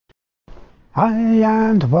Hi,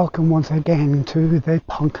 and welcome once again to the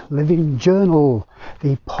Punk Living Journal,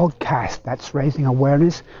 the podcast that's raising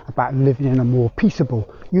awareness about living in a more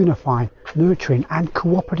peaceable, unifying, nurturing and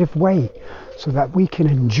cooperative way so that we can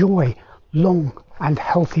enjoy long and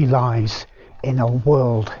healthy lives in a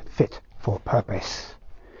world fit for purpose.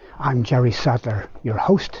 I'm Jerry Sadler, your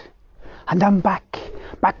host, and I'm back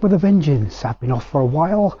with a vengeance. I've been off for a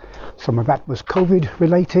while. Some of that was COVID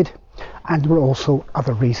related, and there were also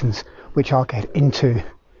other reasons which I'll get into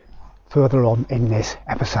further on in this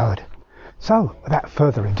episode. So, without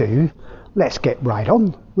further ado, let's get right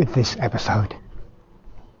on with this episode.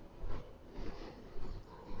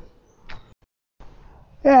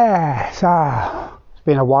 It's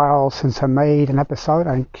been a while since I made an episode.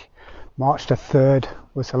 I think March the 3rd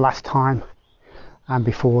was the last time, and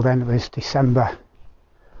before then it was December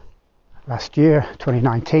last year,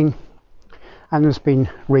 2019, and there's been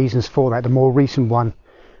reasons for that. The more recent one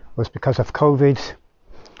was because of COVID.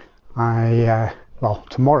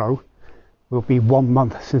 Tomorrow will be 1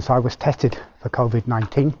 month since I was tested for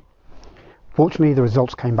COVID-19. Fortunately, the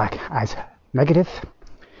results came back as negative.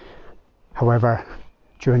 However,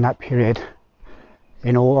 during that period,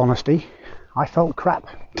 in all honesty, I felt crap.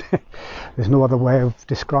 There's no other way of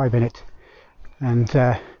describing it. And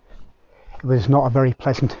it was not a very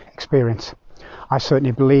pleasant experience. I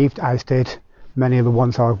certainly believed, as did many of the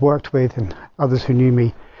ones I've worked with and others who knew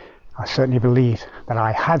me, I certainly believed that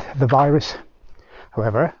I had the virus.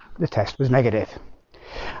 However, the test was negative.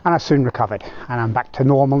 And I soon recovered, and I'm back to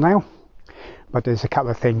normal now. But there's a couple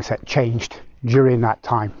of things that changed during that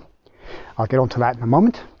time. I'll get onto that in a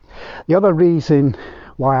moment. The other reason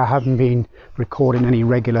why I haven't been recording any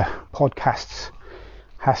regular podcasts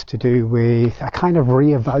has to do with a kind of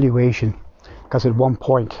re-evaluation, because at one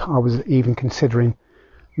point I was even considering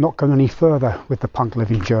not going any further with the Punk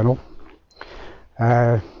Living Journal.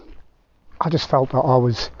 I just felt that I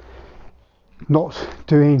was not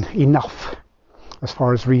doing enough as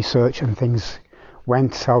far as research and things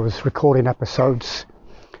went. I was recording episodes,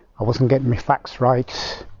 I wasn't getting my facts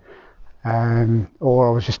right, or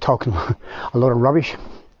I was just talking a lot of rubbish.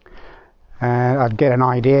 And I'd get an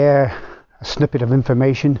idea, a snippet of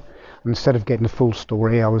information, and instead of getting the full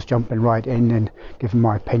story, I was jumping right in and giving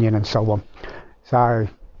my opinion and so on. So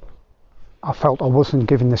I felt I wasn't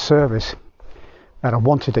giving the service that I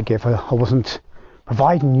wanted to give her. I wasn't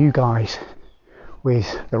providing you guys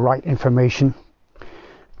with the right information,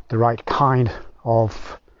 the right kind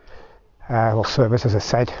of service, as I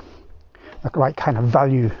said, the right kind of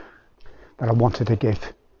value that I wanted to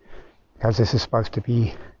give, because this is supposed to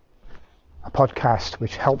be a podcast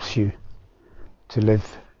which helps you to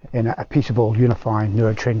live in a peaceable, unifying,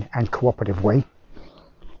 nurturing and cooperative way.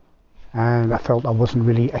 And I felt I wasn't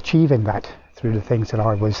really achieving that through the things that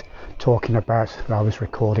I was talking about, that I was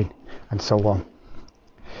recording and so on.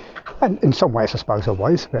 And in some ways I suppose I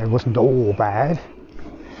was, but it wasn't all bad.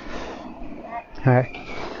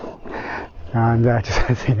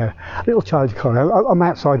 Just seen a little child car. I'm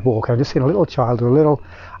outside walking, I just seen a little child with a little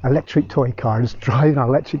electric toy car, just driving an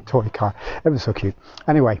electric toy car. It was so cute.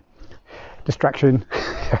 Anyway, distraction.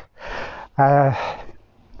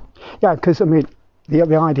 Because I mean,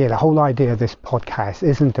 the whole idea of this podcast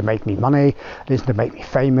isn't to make me money, it isn't to make me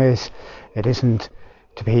famous, it isn't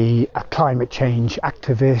to be a climate change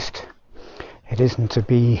activist, it isn't to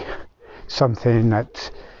be something that,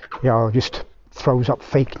 just throws up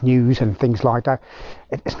fake news and things like that.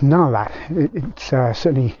 It's none of that. It's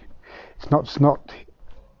certainly, it's not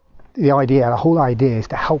the idea. The whole idea is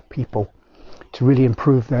to help people to really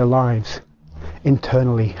improve their lives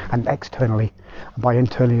internally and externally. And by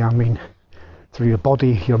internally, I mean through your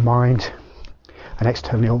body, your mind, and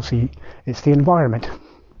externally, obviously, it's the environment.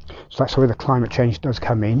 So that's where the climate change does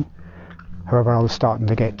come in. However, I was starting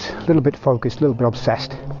to get a little bit focused, a little bit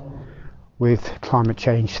obsessed with climate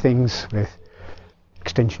change things, with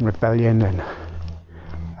Extinction Rebellion and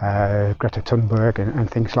Greta Thunberg and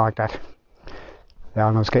things like that.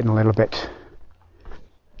 And I was getting a little bit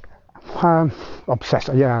obsessed.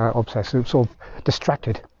 Obsessed. It was sort of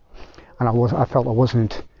distracted, and I felt I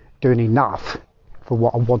wasn't doing enough for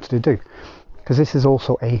what I wanted to do, because this is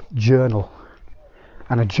also a journal,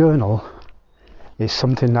 and a journal is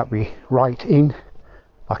something that we write in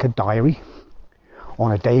like a diary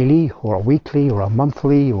on a daily or a weekly or a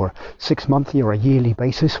monthly or 6 monthly or a yearly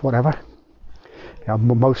basis, whatever.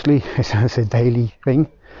 Mostly it's a daily thing,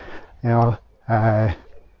 and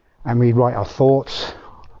we write our thoughts,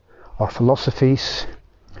 our philosophies,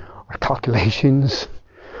 our calculations,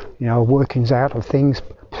 workings out of things,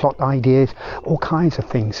 plot ideas, all kinds of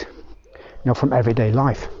things, from everyday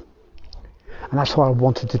life. And that's what I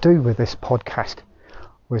wanted to do with this podcast,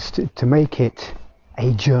 was to make it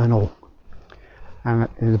a journal, and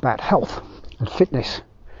it was about health and fitness,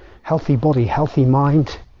 healthy body, healthy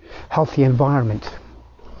mind, healthy environment.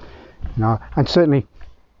 And certainly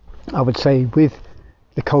I would say with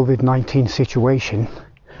the COVID-19 situation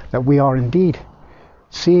that we are indeed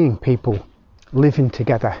seeing people living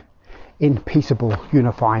together in peaceable,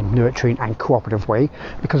 unifying, nurturing and cooperative way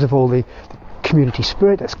because of all the community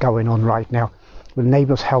spirit that's going on right now, with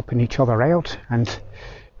neighbours helping each other out, and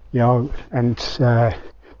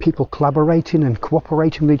people collaborating and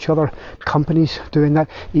cooperating with each other, companies doing that,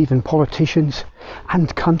 even politicians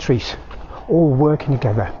and countries all working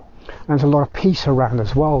together. And there's a lot of peace around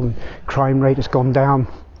as well, and crime rate has gone down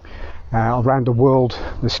around the world.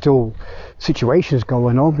 There's still situations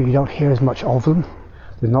going on, but you don't hear as much of them.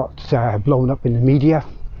 They're not blown up in the media,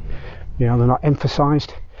 they're not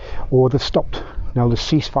emphasised, or they've stopped. There's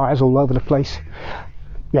ceasefires all over the place.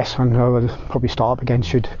 Yes, I know they'll probably start up again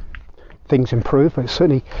should things improve, but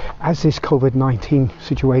certainly as this COVID-19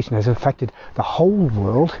 situation has affected the whole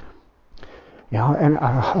world, and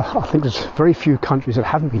I think there's very few countries that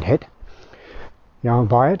haven't been hit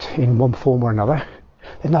by it in one form or another,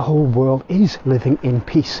 then the whole world is living in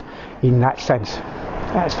peace in that sense.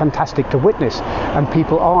 That's fantastic to witness, and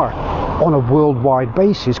people are on a worldwide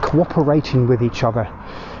basis cooperating with each other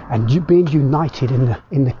and being united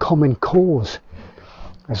in the common cause,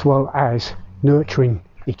 as well as nurturing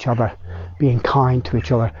each other, being kind to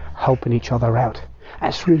each other, helping each other out.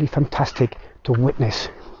 That's really fantastic to witness.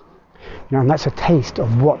 And that's a taste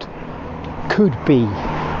of what could be.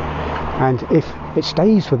 And if it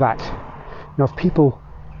stays with that, if people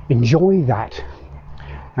enjoy that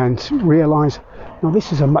and realise,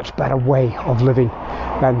 this is a much better way of living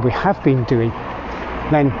than we have been doing,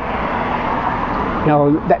 then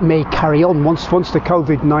that may carry on once the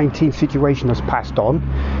COVID-19 situation has passed on.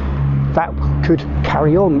 That could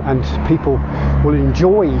carry on, and people will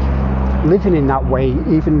enjoy living in that way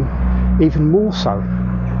even more so.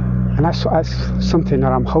 And that's something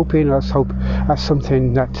that I'm hoping. That's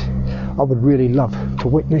something that I would really love to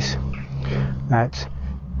witness. That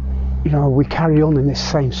we carry on in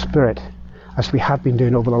this same spirit as we have been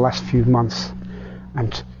doing over the last few months,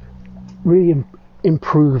 and really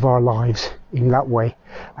improve our lives in that way,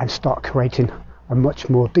 and start creating a much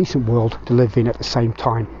more decent world to live in at the same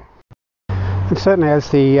time. And certainly as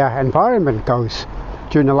the environment goes,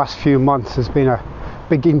 during the last few months there's been a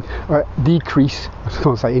big decrease, I was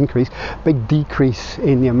going to say increase, big decrease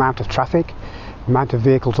in the amount of traffic, amount of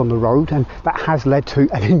vehicles on the road, and that has led to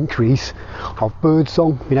an increase of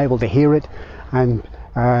birdsong, being able to hear it, and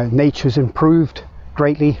nature's improved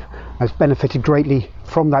greatly, has benefited greatly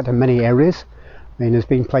from that in many areas. There's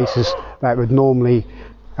been places that would normally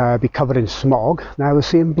be covered in smog, now we're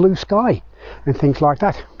seeing blue sky and things like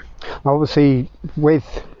that. Obviously with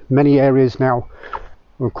many areas now,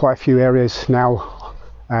 or quite a few areas now,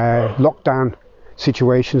 lockdown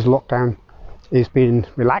is being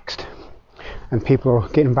relaxed, and people are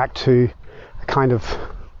getting back to a kind of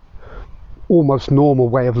almost normal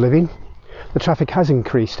way of living. The traffic has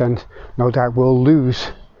increased, and no doubt we'll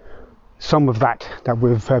lose some of that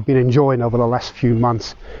we've been enjoying over the last few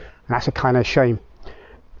months, and that's a kind of shame.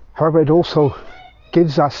 However, it also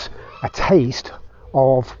gives us a taste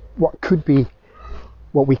of what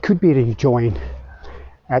we could be enjoying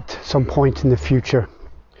at some point in the future.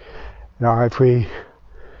 If we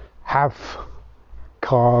have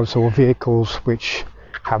cars or vehicles which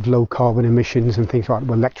have low carbon emissions and things like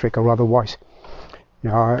electric or otherwise,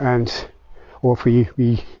 or if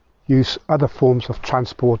we use other forms of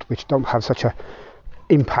transport which don't have such an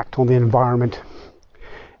impact on the environment,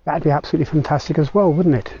 that'd be absolutely fantastic as well,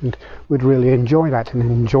 wouldn't it? And we'd really enjoy that and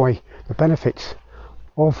enjoy the benefits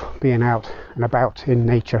of being out and about in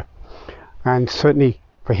nature. And certainly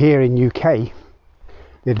for here in UK,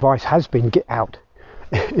 the advice has been get out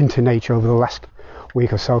into nature over the last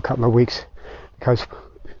week or so, couple of weeks, because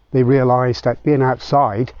they realise that being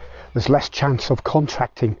outside there's less chance of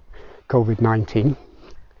contracting COVID-19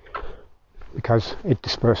 because it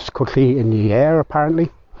disperses quickly in the air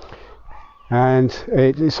apparently, and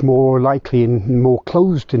it is more likely in more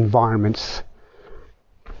closed environments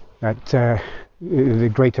that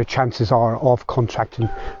the greater chances are of contracting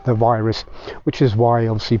the virus, which is why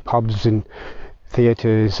obviously pubs and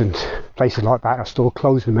theatres and places like that are still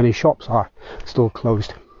closed, and many shops are still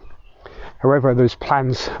closed. However, there's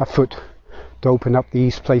plans afoot to open up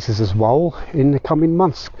these places as well in the coming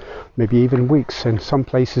months, maybe even weeks, and some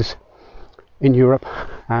places in Europe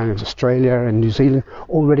and Australia and New Zealand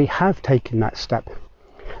already have taken that step,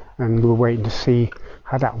 and we're waiting to see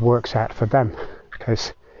how that works out for them,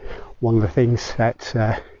 because one of the things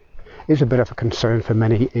that is a bit of a concern for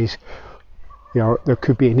many is, there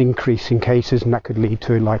could be an increase in cases, and that could lead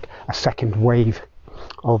to like a second wave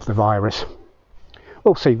of the virus.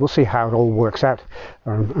 We'll see how it all works out.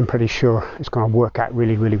 I'm pretty sure it's going to work out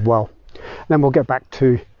really, really well. Then we'll get back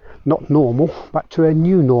to not normal, but to a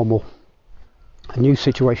new normal, a new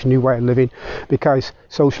situation, new way of living, because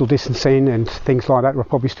social distancing and things like that will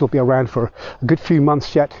probably still be around for a good few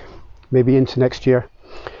months yet, maybe into next year,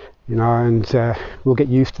 and we'll get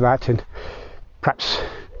used to that, and perhaps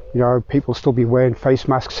people still be wearing face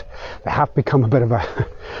masks. They have become a bit of a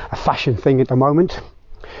fashion thing at the moment.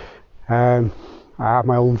 I have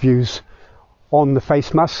my own views on the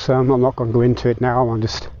face masks. I'm not going to go into it now.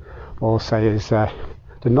 All I'll say is they're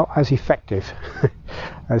not as effective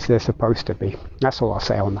as they're supposed to be. That's all I'll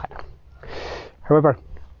say on that. However,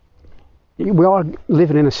 we are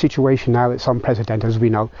living in a situation now that's unprecedented, as we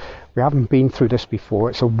know. We haven't been through this before.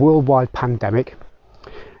 It's a worldwide pandemic,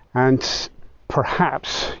 and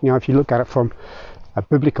perhaps, if you look at it from a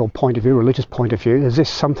biblical point of view, religious point of view, is this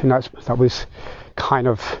something that was kind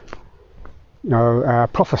of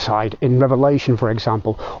prophesied in Revelation, for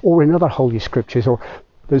example, or in other holy scriptures, or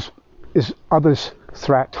there's others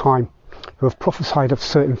throughout time who have prophesied of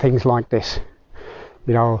certain things like this,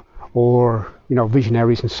 or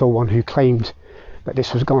visionaries and so on, who claimed that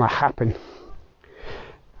this was going to happen.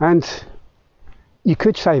 And you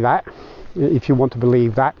could say that if you want to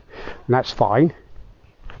believe that, and that's fine.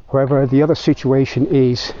 However, the other situation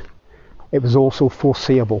is it was also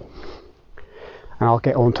foreseeable, and I'll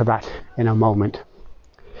get on to that in a moment.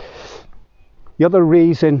 The other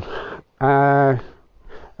reason I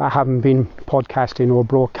haven't been podcasting or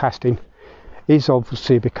broadcasting is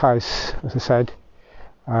obviously because, as I said,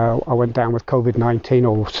 I went down with COVID-19,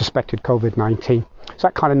 or suspected COVID-19, so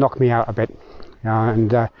that kind of knocked me out a bit,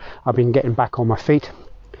 and I've been getting back on my feet,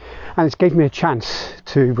 and it's gave me a chance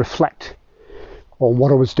to reflect on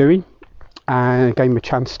what I was doing, and it gave me a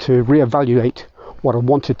chance to reevaluate what I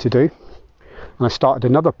wanted to do. And I started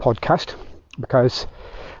another podcast because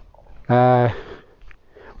I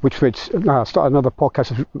started another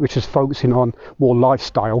podcast which is focusing on more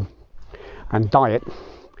lifestyle and diet,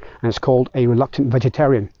 and it's called A Reluctant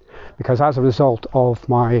Vegetarian, because as a result of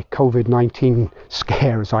my COVID-19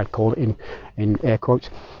 scare, as I call it in air quotes,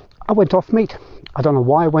 I went off meat. I don't know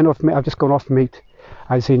why I went off meat. I've just gone off meat,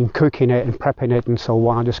 as in cooking it and prepping it and so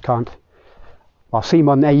on. I just can't. I seem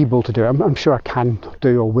unable to do it. I'm sure I can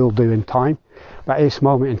do or will do in time, but at this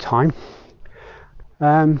moment in time,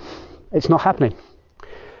 it's not happening.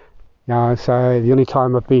 So the only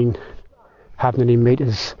time I've been having any meat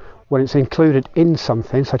is when it's included in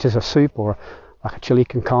something, such as a soup or like a chili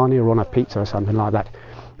con carne, or on a pizza or something like that.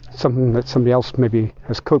 Something that somebody else maybe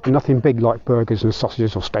has cooked, but nothing big like burgers and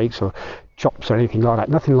sausages or steaks or chops or anything like that.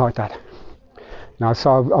 Nothing like that.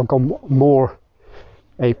 So I've gone more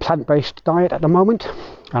a plant-based diet at the moment,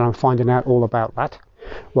 and I'm finding out all about that.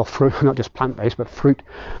 Well, fruit, not just plant-based, but fruit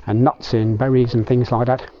and nuts and berries and things like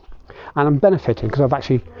that. And I'm benefiting because I've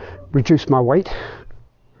actually reduced my weight,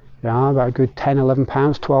 about a good 10, 11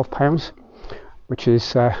 pounds, 12 pounds, which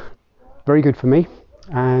is very good for me,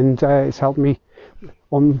 and it's helped me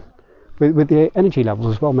on with the energy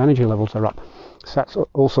levels as well. My energy levels are up, so that's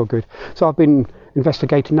also good. So I've been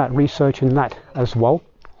investigating that, researching that as well,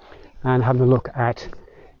 and having a look at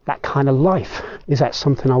that kind of life. Is that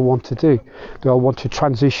something I want to do? Do I want to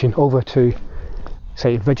transition over to,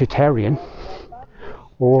 say, vegetarian,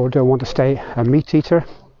 or do I want to stay a meat eater,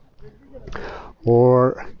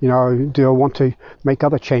 or do I want to make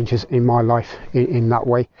other changes in my life in that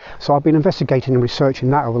way? So I've been investigating and researching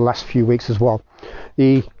that over the last few weeks as well.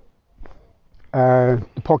 The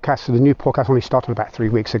podcast, the new podcast, only started about 3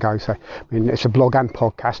 weeks ago, so it's a blog and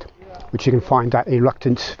podcast, which you can find at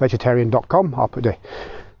reluctantvegetarian.com. I'll put the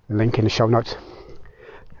link in the show notes,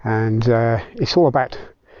 and it's all about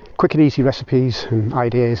quick and easy recipes and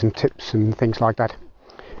ideas and tips and things like that,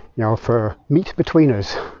 for meat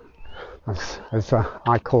betweeners, as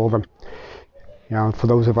I call them, for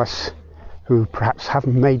those of us who perhaps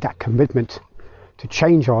haven't made that commitment to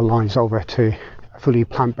change our lives over to a fully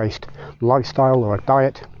plant-based lifestyle or a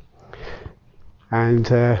diet. And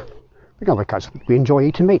because we enjoy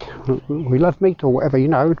eating meat, we love meat or whatever,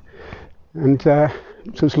 and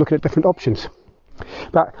so it's looking at different options.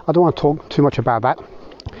 But I don't want to talk too much about that,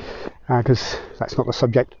 because that's not the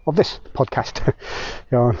subject of this podcast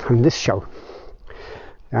and this show.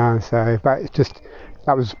 But it's just,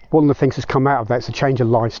 that was one of the things that's come out of that. It's a change of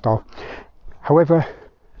lifestyle. However,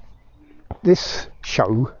 this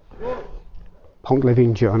show, Punk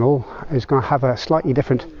Living Journal, is going to have a slightly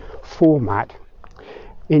different format,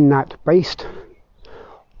 in that based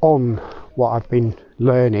on what I've been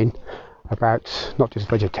learning about not just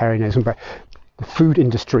vegetarianism, but the food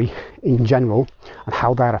industry in general and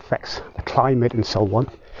how that affects the climate and so on.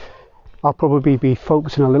 I'll probably be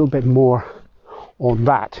focusing a little bit more on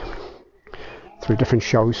that through different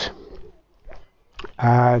shows.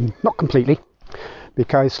 Not completely,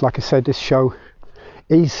 because like I said, this show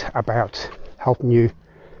is about helping you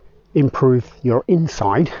improve your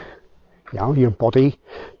inside, your body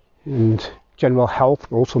and general health,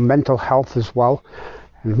 but also mental health as well,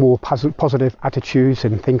 and more positive attitudes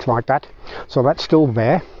and things like that. So that's still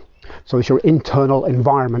there. So it's your internal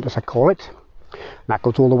environment, as I call it. And that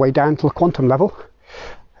goes all the way down to the quantum level.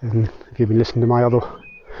 And if you've been listening to my other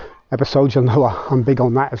episodes, you'll know I'm big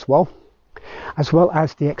on that as well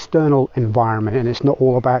as the external environment. And it's not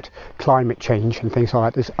all about climate change and things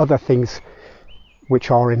like that. There's other things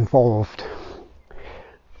which are involved.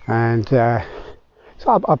 And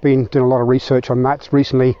so I've been doing a lot of research on that.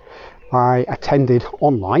 Recently I attended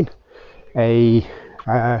online a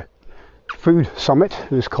food summit.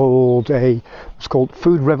 It was called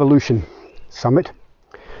Food Revolution Summit,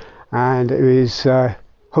 and it was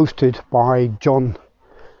hosted by John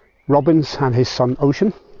Robbins and his son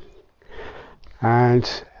Ocean, and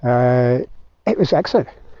it was excellent.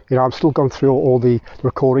 I'm still going through all the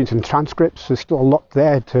recordings and transcripts. There's still a lot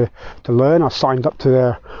there to learn. I signed up to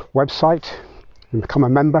their website and become a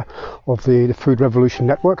member of the Food Revolution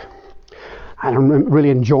Network, and I'm really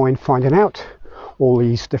enjoying finding out all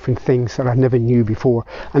these different things that I never knew before.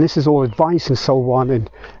 And this is all advice and so on,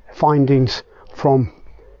 and findings from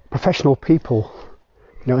professional people,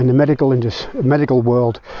 in the medical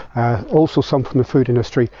world, also some from the food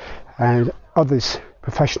industry, and others,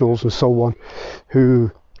 professionals and so on,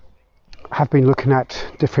 who have been looking at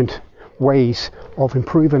different ways of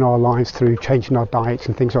improving our lives through changing our diets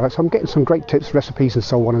and things like that. So I'm getting some great tips, recipes and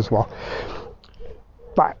so on as well.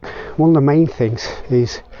 But one of the main things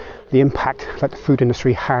is the impact that the food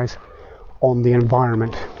industry has on the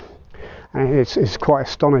environment. And it's quite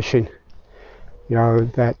astonishing,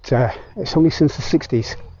 that it's only since the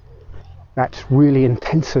 60s that really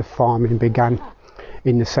intensive farming began,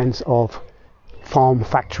 in the sense of farm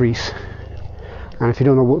factories. And if you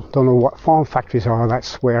don't know what farm factories are,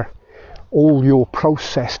 that's where all your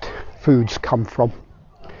processed foods come from.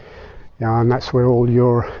 And that's where all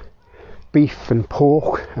your beef and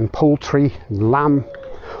pork and poultry and lamb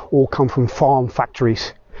all come from farm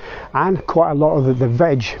factories. And quite a lot of the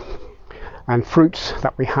veg and fruits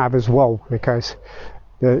that we have as well, because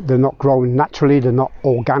they're not grown naturally, they're not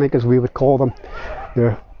organic as we would call them.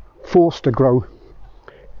 They're forced to grow,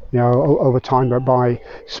 over time, but by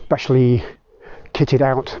specially kitted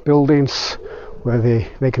out buildings where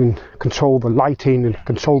they can control the lighting and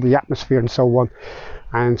control the atmosphere and so on,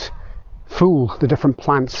 and fool the different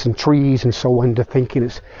plants and trees and so on into thinking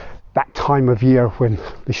it's that time of year when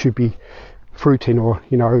they should be fruiting, or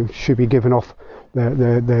should be giving off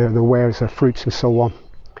the wares of fruits and so on,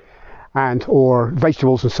 and or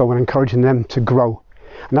vegetables and so on, encouraging them to grow.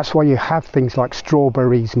 And that's why you have things like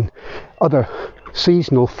strawberries and other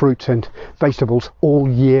seasonal fruit and vegetables all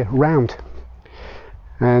year round.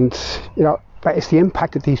 And but it's the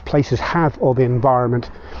impact that these places have on the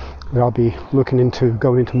environment that I'll be going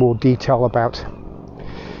into more detail about.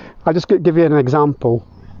 I'll just give you an example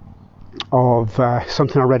of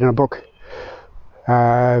something I read in a book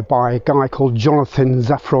by a guy called Jonathan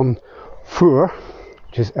Safran Foer,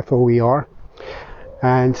 which is F-O-E-R,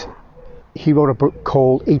 and he wrote a book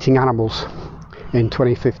called Eating Animals in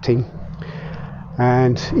 2015.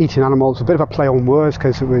 And eating animals, a bit of a play on words,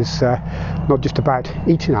 because it was not just about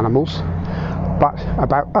eating animals, but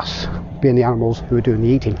about us being the animals who are doing the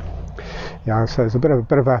eating. So there's a bit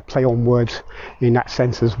of a play on words in that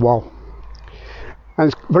sense as well.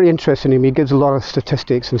 And it's very interesting. He gives a lot of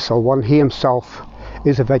statistics and so on. He himself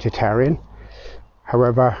is a vegetarian.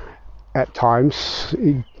 However, at times,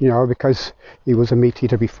 because he was a meat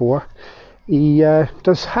eater before, he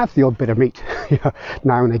does have the odd bit of meat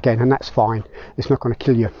now and again, and that's fine. It's not going to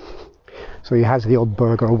kill you. So he has the odd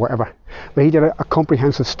burger or whatever. But he did a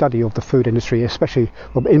comprehensive study of the food industry, especially,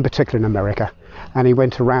 in particular in America. And he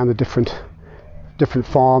went around the different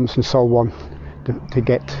farms and so on to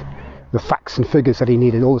get the facts and figures that he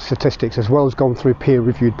needed, all the statistics, as well as going through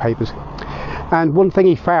peer-reviewed papers. And one thing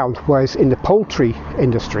he found was in the poultry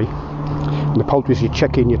industry, and the poultry is your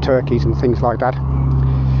chicken, your turkeys and things like that,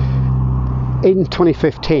 in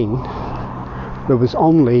 2015 there was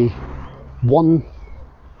only one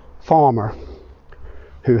farmer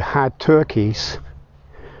who had turkeys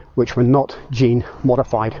which were not gene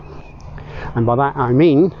modified. And by that I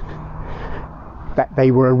mean that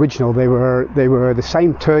they were original. They were the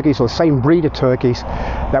same turkeys, or the same breed of turkeys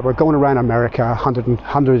that were going around America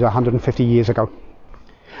 150 years ago.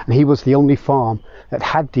 And he was the only farm that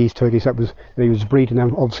had these turkeys that he was breeding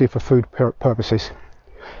them, obviously for food purposes.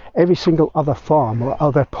 Every single other farm or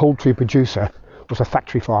other poultry producer was a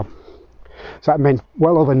factory farm. So that meant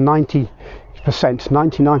well over 90%,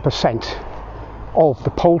 99% of the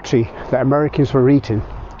poultry that Americans were eating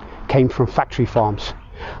came from factory farms.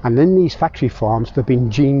 And in these factory farms, they've been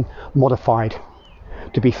gene modified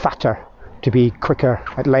to be fatter, to be quicker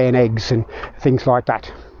at laying eggs and things like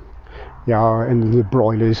that. And the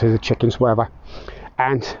broilers, the chickens, whatever.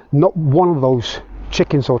 And not one of those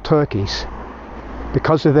chickens or turkeys,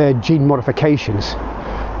 because of their gene modifications,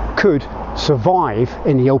 could survive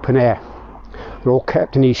in the open air. They're all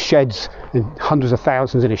kept in these sheds, and hundreds of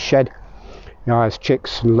thousands in a shed, as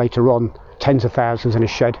chicks, and later on tens of thousands in a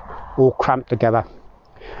shed, all cramped together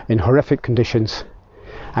in horrific conditions.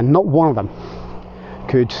 And not one of them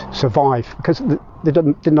could survive because they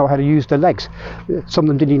didn't know how to use their legs. Some of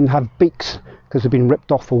them didn't even have beaks because they've been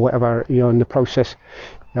ripped off or whatever, in the process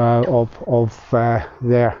of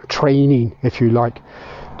their training, if you like,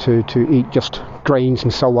 to eat just grains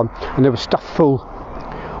and so on. And they were stuffed full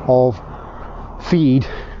of feed,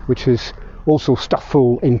 which is also stuffed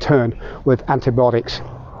full in turn with antibiotics.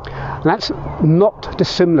 And that's not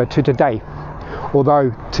dissimilar to today.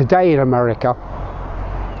 Although today in America,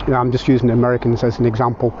 I'm just using the Americans as an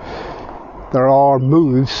example, there are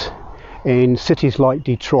moves in cities like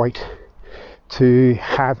Detroit to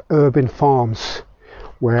have urban farms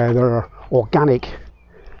where there are organic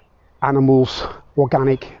animals,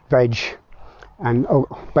 organic veg, and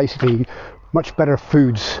basically much better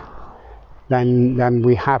foods than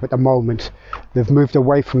we have at the moment. They've moved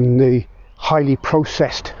away from the highly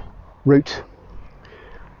processed route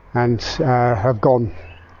and have gone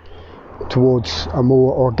towards a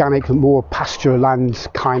more organic, more pasture lands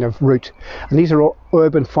kind of route. And these are all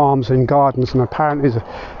urban farms and gardens, and apparently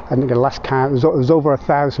I think the last count it was over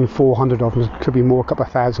 1,400 of them. There could be more, a couple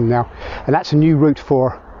of thousand now. And that's a new route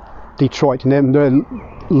for Detroit, and they're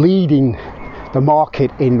leading the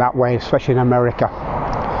market in that way, especially in America.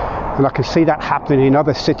 And I can see that happening in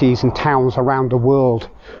other cities and towns around the world,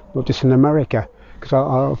 not just in America,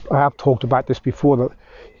 because I have talked about this before, that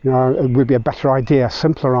it would be a better idea, a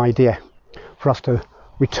simpler idea for us to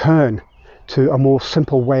return to a more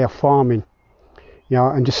simple way of farming,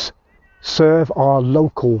 and just serve our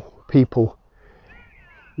local people,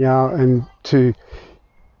 and to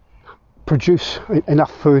produce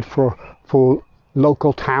enough food for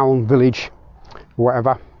local town, village,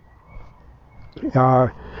 whatever.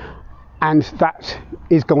 And that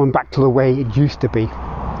is going back to the way it used to be,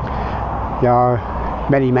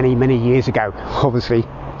 many years ago, obviously.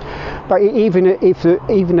 But even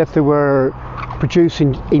if they were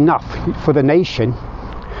producing enough for the nation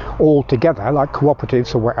altogether, like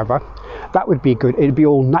cooperatives or whatever, that would be good. It'd be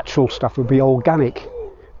all natural stuff. It would be organic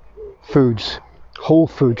foods, whole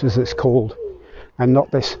foods as it's called, and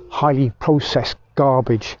not this highly processed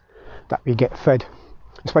garbage that we get fed,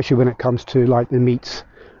 especially when it comes to like the meats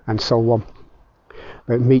and so on.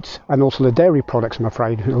 But meats and also the dairy products, I'm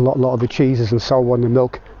afraid, a lot of the cheeses and so on, the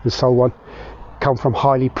milk and so on, come from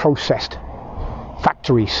highly processed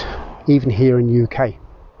factories, even here in UK,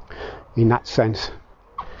 in that sense.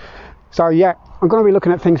 So yeah, I'm going to be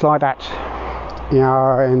looking at things like that,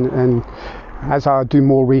 and as I do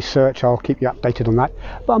more research, I'll keep you updated on that.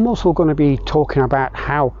 But I'm also going to be talking about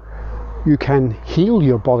how you can heal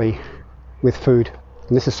your body with food,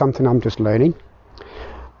 and this is something I'm just learning.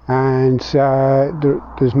 And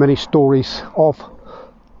there's many stories of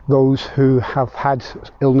those who have had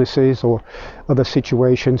illnesses or other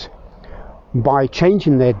situations. By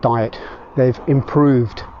changing their diet, they've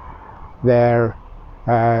improved their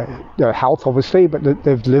health, obviously, but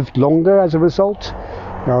they've lived longer as a result.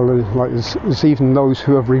 Like there's even those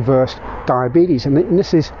who have reversed diabetes, and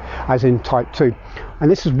this is as in type 2,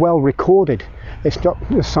 and this is well recorded. It's not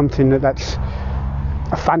just something that's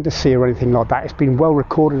a fantasy or anything like that. It's been well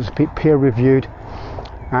recorded, it's been peer reviewed,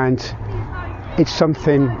 and it's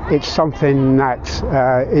something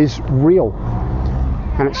that is real.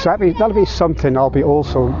 And that'll be something I'll be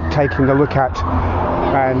also taking a look at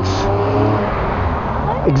and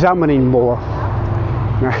examining more.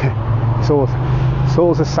 It's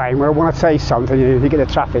always the same. When I want to say something, you get the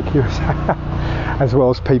traffic, as well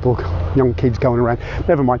as people, young kids going around.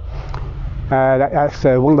 Never mind. That's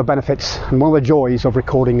one of the benefits and one of the joys of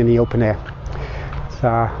recording in the open air. So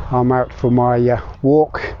I'm out for my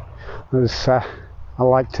walk, as I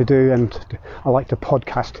like to do, and I like to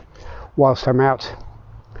podcast whilst I'm out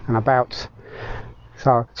and about.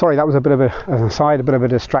 So sorry, that was a bit of an aside, a bit of a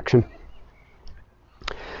distraction.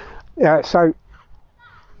 So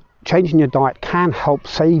changing your diet can help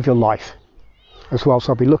save your life as well.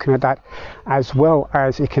 So I'll be looking at that, as well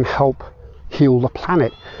as it can help heal the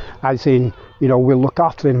planet, as in, we'll look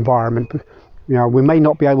after the environment. We may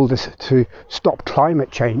not be able to stop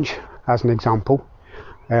climate change, as an example.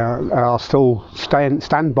 I'll still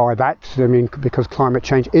stand by that. I mean, because climate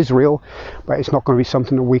change is real, but it's not going to be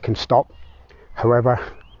something that we can stop. However,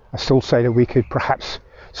 I still say that we could perhaps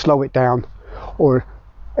slow it down, or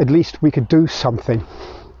at least we could do something,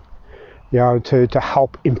 to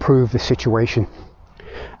help improve the situation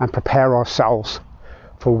and prepare ourselves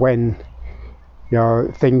for when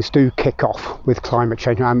things do kick off with climate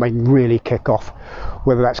change. I mean, really kick off,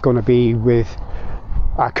 whether that's going to be with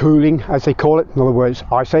cooling, as they call it, in other words,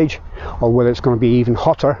 ice age, or whether it's going to be even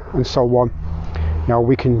hotter and so on.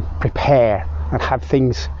 We can prepare and have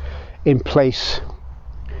things in place,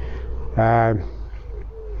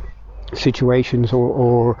 situations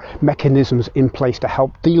or mechanisms in place to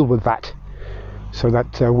help deal with that, so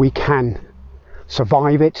that we can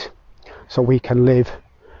survive it, so we can live,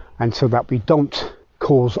 and so that we don't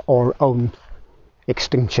cause our own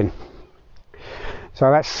extinction. So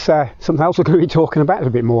that's something else we're going to be talking about. It's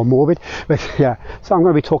a bit more morbid, but yeah, so I'm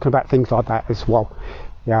going to be talking about things like that as well.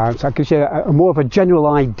 So that gives you a more of a general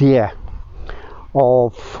idea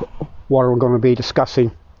of what I'm going to be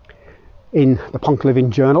discussing in the Punk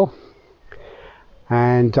Living Journal,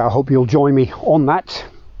 and I hope you'll join me on that.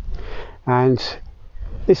 And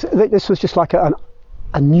this was just like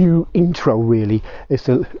a new intro, really,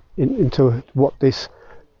 into what this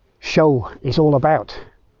show is all about.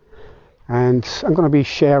 And I'm going to be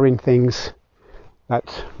sharing things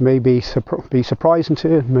that may be surprising to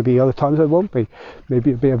you. Maybe other times it won't be.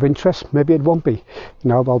 Maybe it'll be of interest. Maybe it won't be.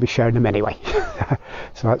 I'll be sharing them anyway.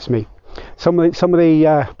 So that's me. Some of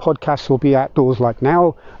the podcasts will be outdoors like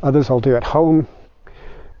now. Others I'll do at home.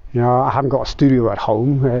 I haven't got a studio at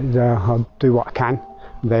home. I'll do what I can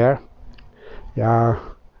there.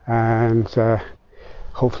 And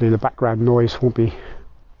hopefully the background noise won't be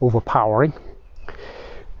overpowering,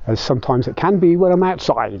 as sometimes it can be when I'm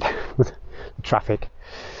outside with the traffic.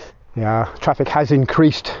 Traffic has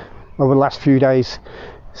increased over the last few days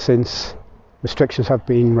since restrictions have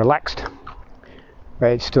been relaxed,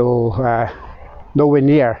 but it's still nowhere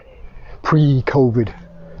near pre-COVID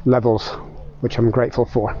levels, which I'm grateful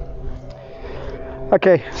for.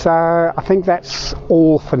 Okay, so I think that's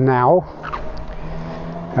all for now.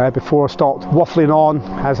 Before I start waffling on,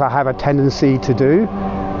 as I have a tendency to do,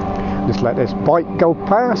 just let this bike go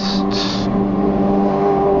past,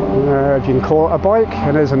 if you can call it a bike,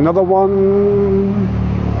 and there's another one.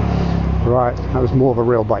 Right, that was more of a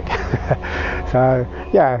real bike. So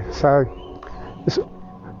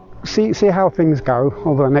see how things go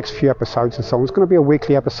over the next few episodes and so on. It's going to be a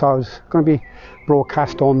weekly episode. It's going to be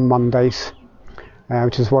broadcast on Mondays,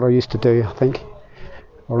 which is what I used to do, I think,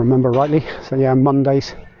 if I remember rightly. So yeah,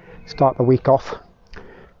 Mondays, start the week off,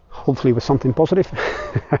 hopefully with something positive.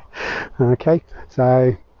 Okay,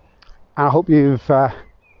 so I hope you've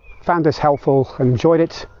found this helpful and enjoyed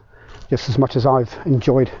it just as much as I've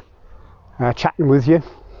enjoyed chatting with you.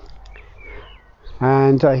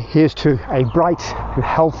 And here's to a bright and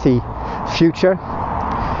healthy future.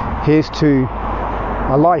 Here's to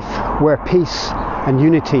a life where peace and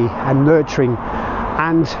unity and nurturing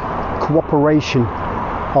and cooperation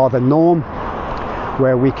are the norm,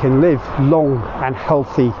 where we can live long and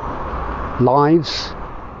healthy lives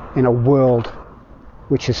in a world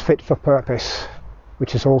which is fit for purpose,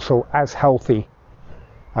 which is also as healthy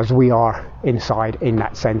as we are inside in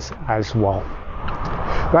that sense as well.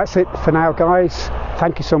 That's it for now, guys.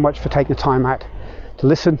 Thank you so much for taking the time out to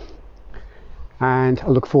listen, and I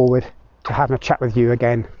look forward to having a chat with you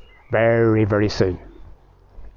again very, very soon.